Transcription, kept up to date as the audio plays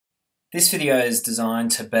This video is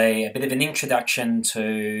designed to be a bit of an introduction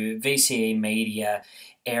to VCE Media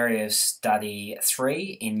Area of Study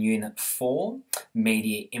 3 in Unit 4,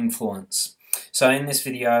 Media Influence. So in this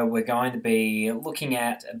video we're going to be looking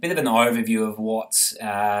at a bit of an overview of what's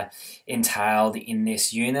entailed in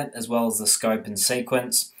this unit, as well as the scope and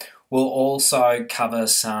sequence. We'll also cover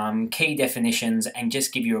some key definitions and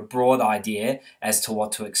just give you a broad idea as to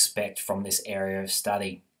what to expect from this area of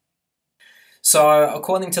study. So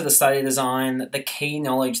according to the study design, the key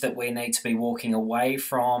knowledge that we need to be walking away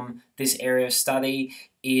from this area of study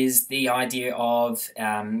is the idea of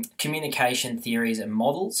communication theories and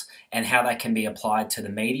models and how they can be applied to the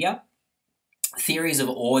media. Theories of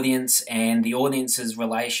audience and the audience's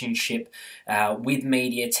relationship with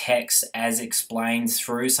media text as explained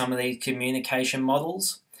through some of these communication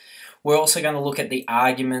models. We're also going to look at the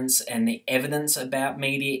arguments and the evidence about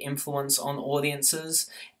media influence on audiences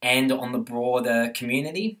and on the broader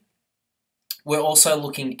community. We're also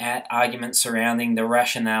looking at arguments surrounding the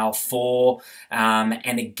rationale for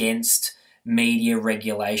and against media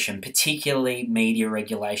regulation, particularly media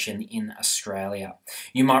regulation in Australia.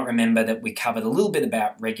 You might remember that we covered a little bit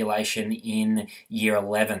about regulation in Year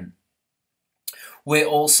 11. We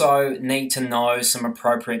also need to know some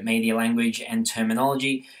appropriate media language and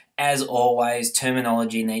terminology. As always,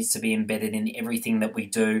 terminology needs to be embedded in everything that we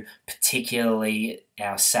do, particularly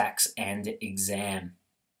our SACs and exam.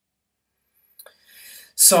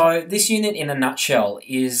 So this unit in a nutshell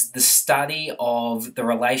is the study of the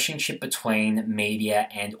relationship between media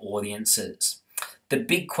and audiences. The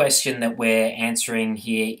big question that we're answering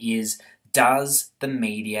here is, does the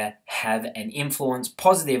media have an influence,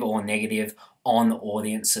 positive or negative, on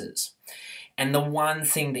audiences? And the one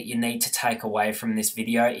thing that you need to take away from this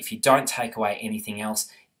video, if you don't take away anything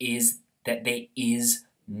else, is that there is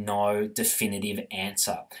no definitive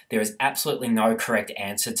answer. There is absolutely no correct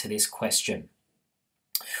answer to this question.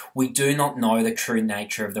 We do not know the true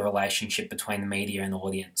nature of the relationship between the media and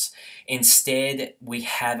audience. Instead, we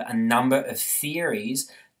have a number of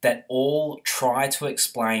theories that all try to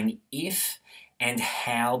explain if and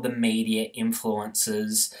how the media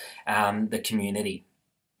influences the community.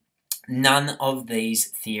 None of these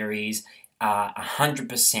theories are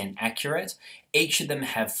 100% accurate. Each of them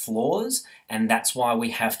have flaws, and that's why we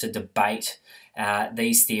have to debate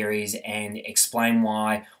these theories and explain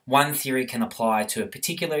why one theory can apply to a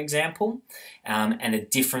particular example and a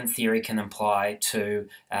different theory can apply to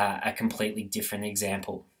a completely different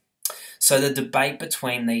example. So the debate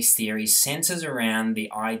between these theories centers around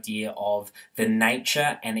the idea of the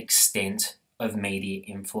nature and extent of media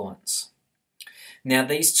influence. Now,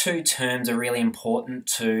 these two terms are really important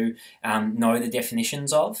to know the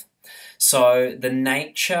definitions of. So the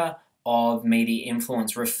nature of media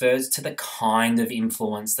influence refers to the kind of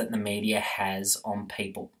influence that the media has on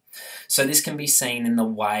people. So this can be seen in the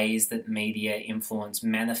ways that media influence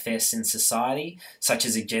manifests in society, such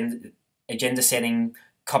as agenda setting,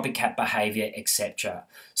 copycat behaviour, etc.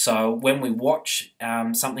 So when we watch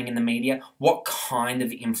something in the media, what kind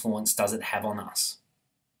of influence does it have on us?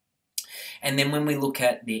 And then when we look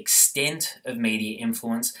at the extent of media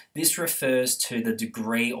influence, this refers to the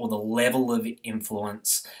degree or the level of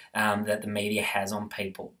influence that the media has on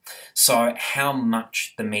people. So how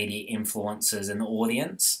much the media influences an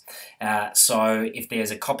audience. So if there's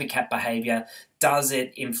a copycat behaviour, does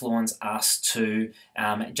it influence us to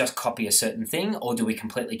just copy a certain thing, or do we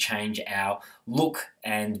completely change our look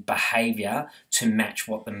and behaviour to match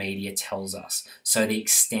what the media tells us? So the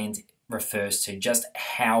extent refers to just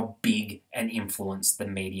how big an influence the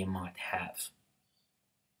media might have.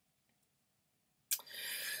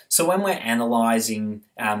 So when we're analysing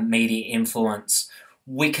media influence,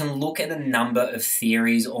 we can look at a number of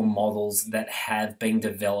theories or models that have been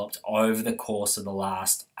developed over the course of the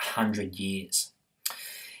last 100 years.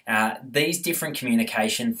 These different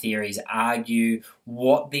communication theories argue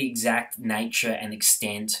what the exact nature and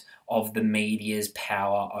extent of the media's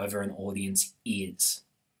power over an audience is.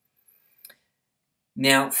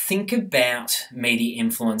 Now, think about media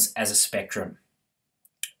influence as a spectrum.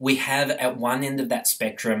 We have at one end of that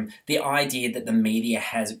spectrum the idea that the media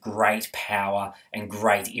has great power and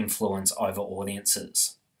great influence over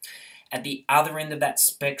audiences. At the other end of that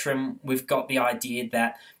spectrum, we've got the idea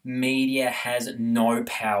that media has no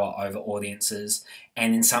power over audiences,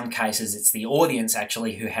 and in some cases it's the audience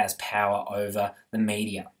actually who has power over the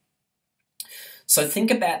media. So think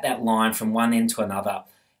about that line from one end to another,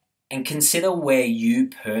 and consider where you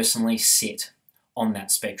personally sit on that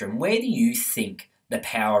spectrum. Where do you think the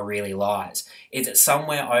power really lies? Is it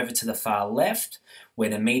somewhere over to the far left, where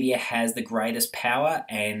the media has the greatest power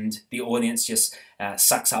and the audience just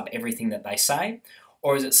sucks up everything that they say?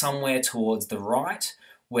 Or is it somewhere towards the right,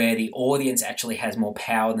 where the audience actually has more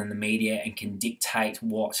power than the media and can dictate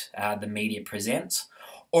what the media presents?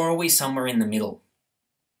 Or are we somewhere in the middle?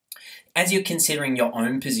 As you're considering your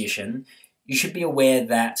own position, you should be aware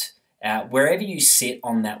that wherever you sit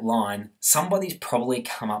on that line, somebody's probably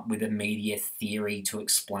come up with a media theory to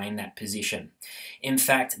explain that position. In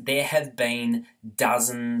fact, there have been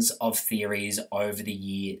dozens of theories over the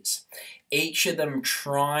years, each of them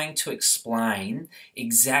trying to explain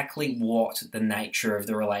exactly what the nature of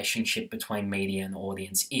the relationship between media and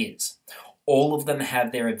audience is. All of them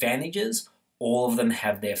have their advantages, all of them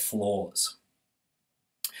have their flaws.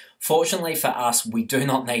 Fortunately for us, we do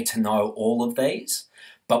not need to know all of these,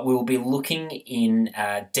 but we'll be looking in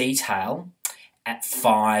detail at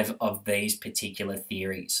 5 of these particular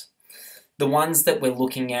theories. The ones that we're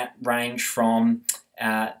looking at range from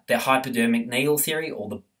the hypodermic needle theory,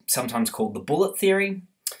 or sometimes called the bullet theory,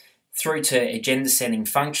 through to agenda setting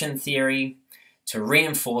function theory, to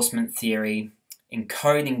reinforcement theory,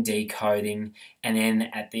 encoding, decoding, and then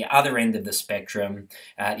at the other end of the spectrum,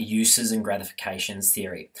 uses and gratifications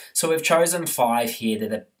theory. So we've chosen 5 here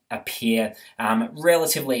that appear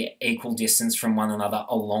relatively equal distance from one another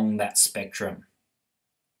along that spectrum.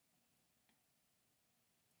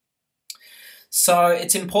 So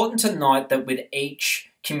it's important to note that with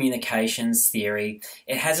each communications theory,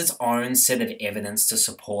 it has its own set of evidence to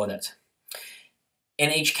support it.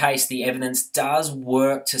 In each case, the evidence does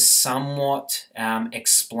work to somewhat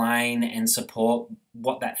explain and support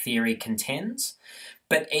what that theory contends,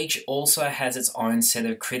 but each also has its own set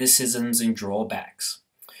of criticisms and drawbacks.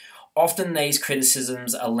 Often these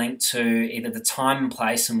criticisms are linked to either the time and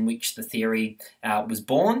place in which the theory was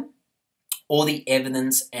born, or the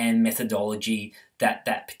evidence and methodology that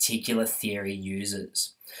that particular theory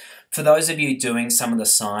uses. For those of you doing some of the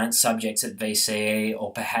science subjects at VCE,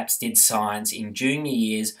 or perhaps did science in junior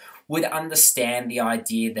years, would understand the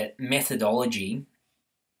idea that methodology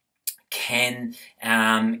can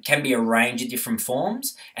be a range of different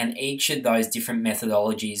forms, and each of those different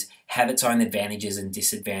methodologies have its own advantages and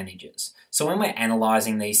disadvantages. So when we're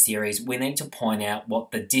analysing these theories, we need to point out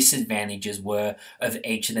what the disadvantages were of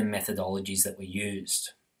each of the methodologies that were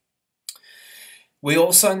used. We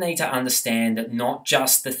also need to understand that not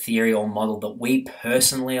just the theory or model that we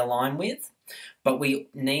personally align with, but we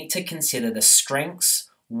need to consider the strengths,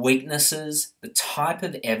 weaknesses, the type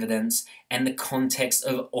of evidence, and the context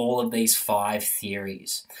of all of these 5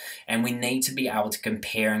 theories. And we need to be able to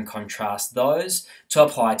compare and contrast those to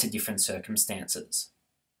apply to different circumstances.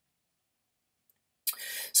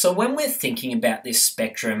 So when we're thinking about this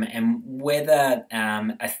spectrum and whether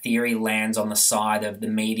a theory lands on the side of the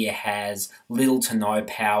media has little to no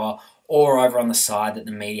power, or over on the side that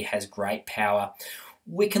the media has great power,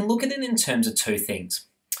 we can look at it in terms of 2 things.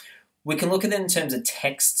 We can look at it in terms of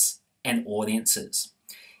texts and audiences.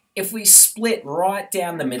 If we split right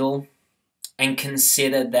down the middle and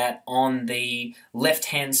consider that on the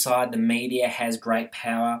left-hand side the media has great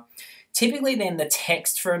power, typically then the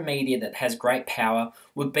text for a media that has great power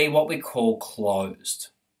would be what we call closed.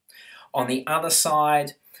 On the other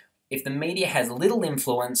side, if the media has little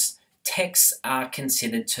influence, texts are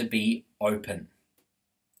considered to be open.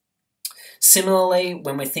 Similarly,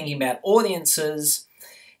 when we're thinking about audiences,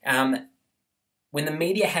 when the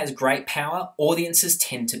media has great power, audiences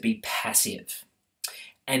tend to be passive.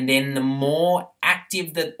 And then the more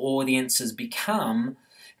active that audiences become,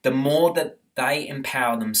 the more that they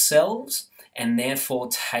empower themselves and therefore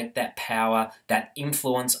take that power, that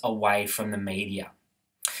influence away from the media.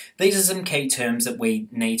 These are some key terms that we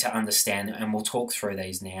need to understand, and we'll talk through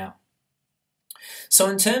these now. So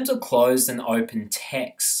in terms of closed and open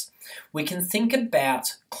texts, we can think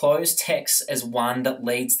about closed text as one that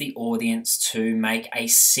leads the audience to make a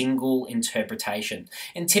single interpretation.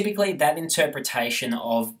 And typically that interpretation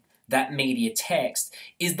of that media text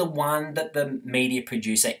is the one that the media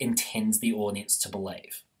producer intends the audience to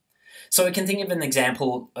believe. So we can think of an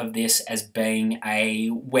example of this as being a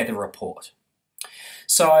weather report.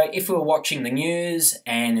 So if we were watching the news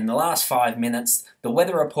and in the last 5 minutes the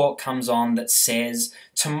weather report comes on that says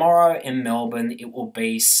tomorrow in Melbourne it will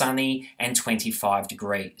be sunny and 25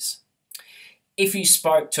 degrees. If you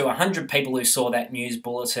spoke to 100 people who saw that news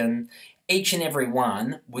bulletin, each and every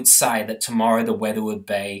one would say that tomorrow the weather would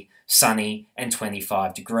be sunny and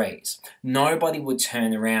 25 degrees. Nobody would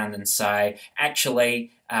turn around and say,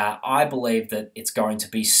 actually, I believe that it's going to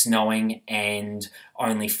be snowing and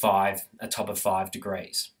only a top of 5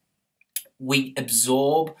 degrees. We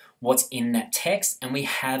absorb what's in that text and we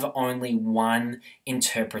have only one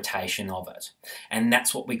interpretation of it. And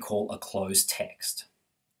that's what we call a closed text.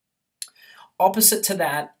 Opposite to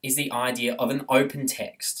that is the idea of an open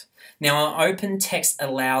text. Now, an open text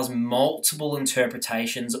allows multiple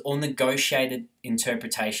interpretations or negotiated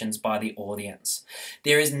interpretations by the audience.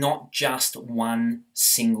 There is not just one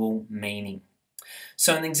single meaning.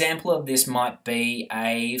 So an example of this might be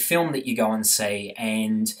a film that you go and see,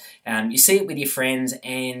 and you see it with your friends,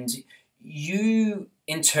 and you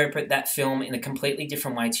interpret that film in a completely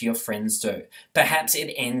different way to your friends do. Perhaps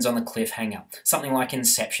it ends on a cliffhanger. Something like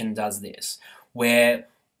Inception does this, where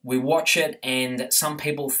we watch it and some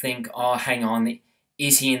people think, oh, hang on,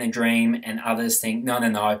 is he in a dream? And others think,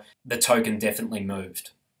 no, the token definitely moved.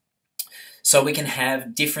 So we can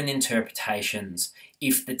have different interpretations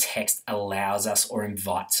if the text allows us or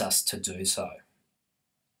invites us to do so.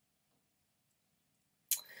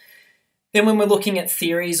 Then when we're looking at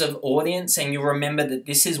theories of audience, and you'll remember that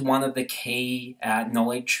this is one of the key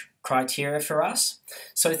knowledge criteria for us.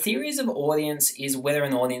 So theories of audience is whether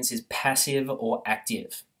an audience is passive or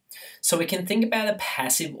active. So we can think about a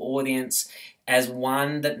passive audience as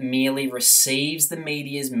one that merely receives the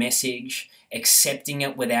media's message, accepting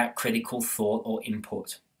it without critical thought or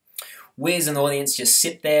input. We as an audience just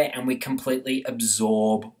sit there and we completely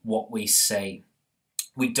absorb what we see.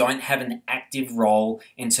 We don't have an active role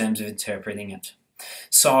in terms of interpreting it.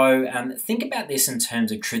 So think about this in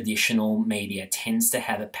terms of traditional media tends to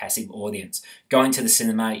have a passive audience. Going to the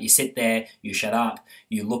cinema, you sit there, you shut up,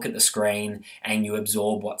 you look at the screen, and you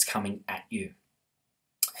absorb what's coming at you.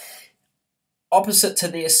 Opposite to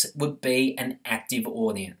this would be an active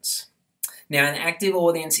audience. Now, an active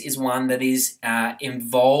audience is one that is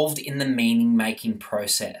involved in the meaning-making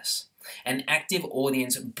process. An active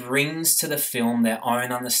audience brings to the film their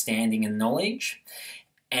own understanding and knowledge,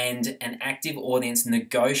 and an active audience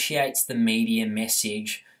negotiates the media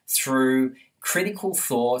message through critical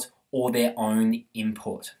thought or their own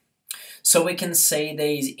input. So we can see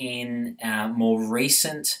these in more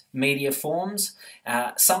recent media forms,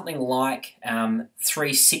 something like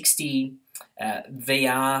 360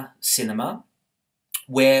 VR cinema,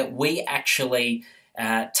 where we actually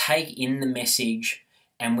take in the message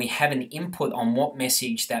and we have an input on what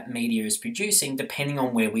message that media is producing depending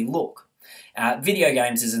on where we look. Video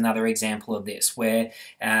games is another example of this, where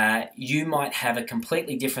you might have a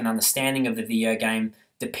completely different understanding of the video game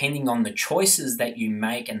depending on the choices that you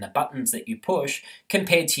make and the buttons that you push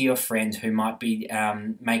compared to your friend who might be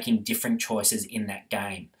making different choices in that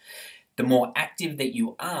game. The more active that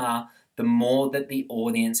you are, the more that the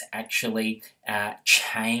audience actually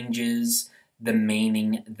changes the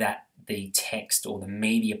meaning that the text or the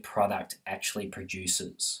media product actually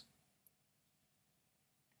produces.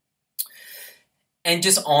 And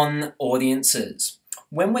just on audiences,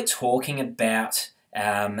 when we're talking about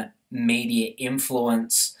media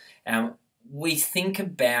influence, we think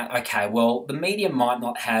about, okay, well, the media might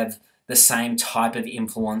not have the same type of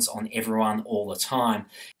influence on everyone all the time.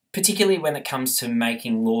 Particularly when it comes to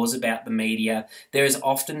making laws about the media, there is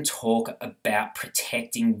often talk about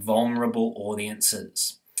protecting vulnerable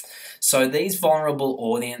audiences. So these vulnerable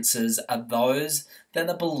audiences are those that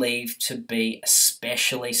are believed to be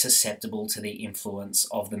especially susceptible to the influence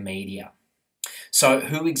of the media. So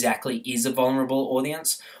who exactly is a vulnerable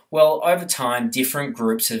audience? Well, over time, different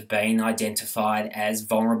groups have been identified as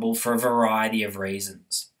vulnerable for a variety of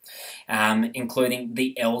reasons, including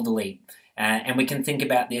the elderly. And we can think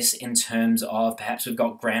about this in terms of perhaps we've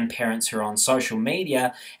got grandparents who are on social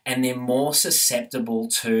media and they're more susceptible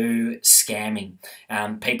to scamming.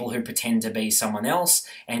 People who pretend to be someone else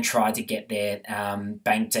and try to get their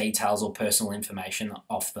bank details or personal information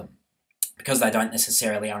off them. Because they don't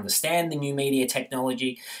necessarily understand the new media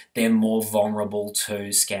technology, they're more vulnerable to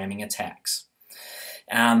scamming attacks.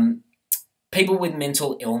 People with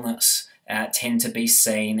mental illness tend to be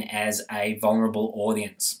seen as a vulnerable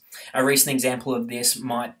audience. A recent example of this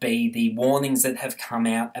might be the warnings that have come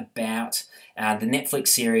out about the Netflix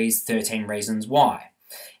series 13 Reasons Why.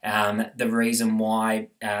 The reason why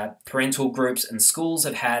parental groups and schools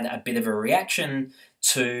have had a bit of a reaction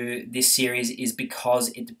to this series is because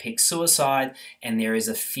it depicts suicide, and there is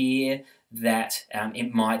a fear that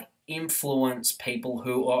it might influence people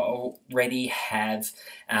who already have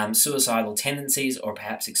suicidal tendencies or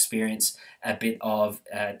perhaps experience a bit of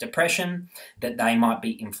depression, that they might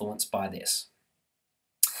be influenced by this.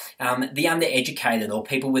 The undereducated or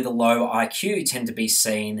people with a low IQ tend to be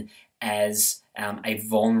seen as a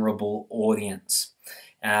vulnerable audience.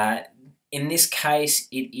 In this case,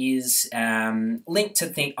 it is linked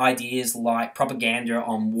to ideas like propaganda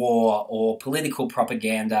on war or political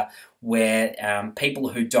propaganda, where people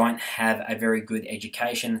who don't have a very good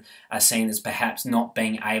education are seen as perhaps not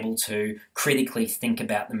being able to critically think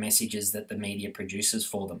about the messages that the media produces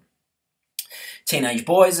for them. Teenage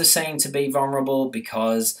boys are seen to be vulnerable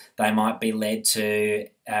because they might be led to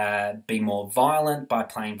be more violent by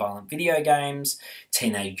playing violent video games.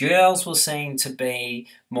 Teenage girls were seen to be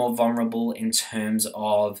more vulnerable in terms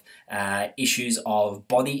of issues of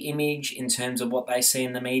body image, in terms of what they see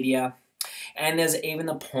in the media. And there's even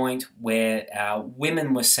a point where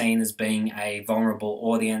women were seen as being a vulnerable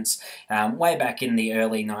audience way back in the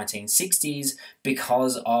early 1960s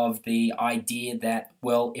because of the idea that,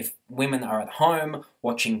 well, if women are at home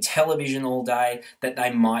watching television all day, that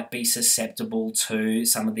they might be susceptible to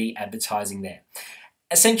some of the advertising there.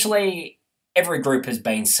 Essentially, every group has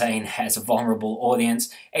been seen as a vulnerable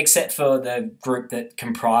audience, except for the group that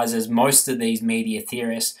comprises most of these media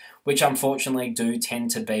theorists, which unfortunately do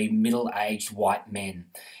tend to be middle-aged white men.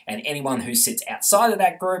 And anyone who sits outside of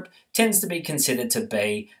that group tends to be considered to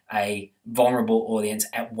be a vulnerable audience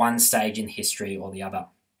at one stage in history or the other.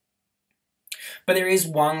 But there is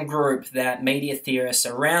one group that media theorists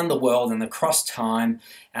around the world and across time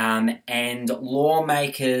and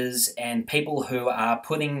lawmakers and people who are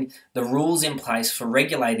putting the rules in place for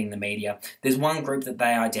regulating the media, there's one group that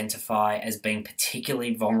they identify as being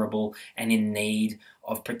particularly vulnerable and in need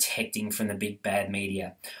of protecting from the big bad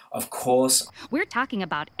media. Of course, we're talking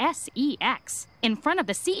about SEX in front of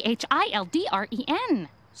the CHILDREN.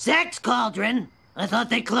 Sex Cauldron? I thought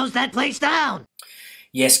they closed that place down.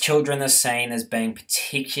 Yes, children are seen as being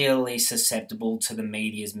particularly susceptible to the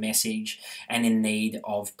media's message and in need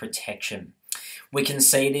of protection. We can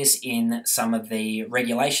see this in some of the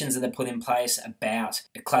regulations that are put in place about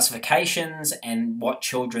classifications and what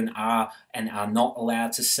children are and are not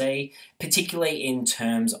allowed to see, particularly in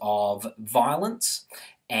terms of violence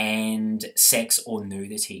and sex or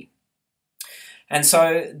nudity. And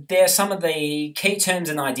so there are some of the key terms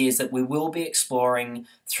and ideas that we will be exploring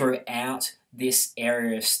throughout this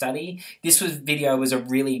area of study. This video was a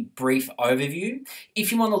really brief overview.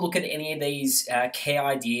 If you want to look at any of these key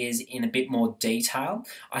ideas in a bit more detail,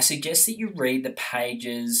 I suggest that you read the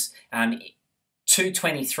pages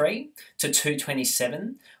 223 to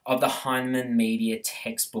 227 of the Heinemann Media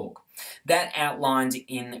textbook. That outlines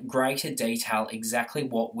in greater detail exactly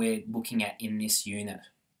what we're looking at in this unit.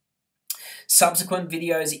 Subsequent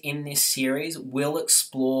videos in this series will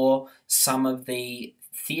explore some of the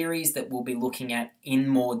theories that we'll be looking at in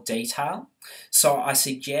more detail. So I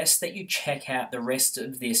suggest that you check out the rest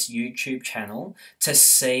of this YouTube channel to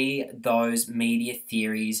see those media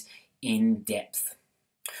theories in depth.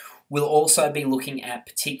 We'll also be looking at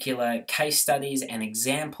particular case studies and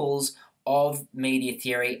examples of media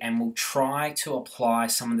theory, and we'll try to apply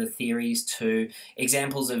some of the theories to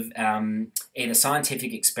examples of either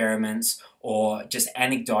scientific experiments or just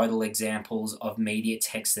anecdotal examples of media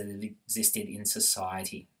texts that have existed in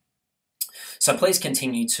society. So please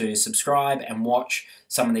continue to subscribe and watch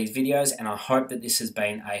some of these videos, and I hope that this has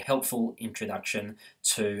been a helpful introduction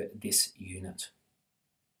to this unit.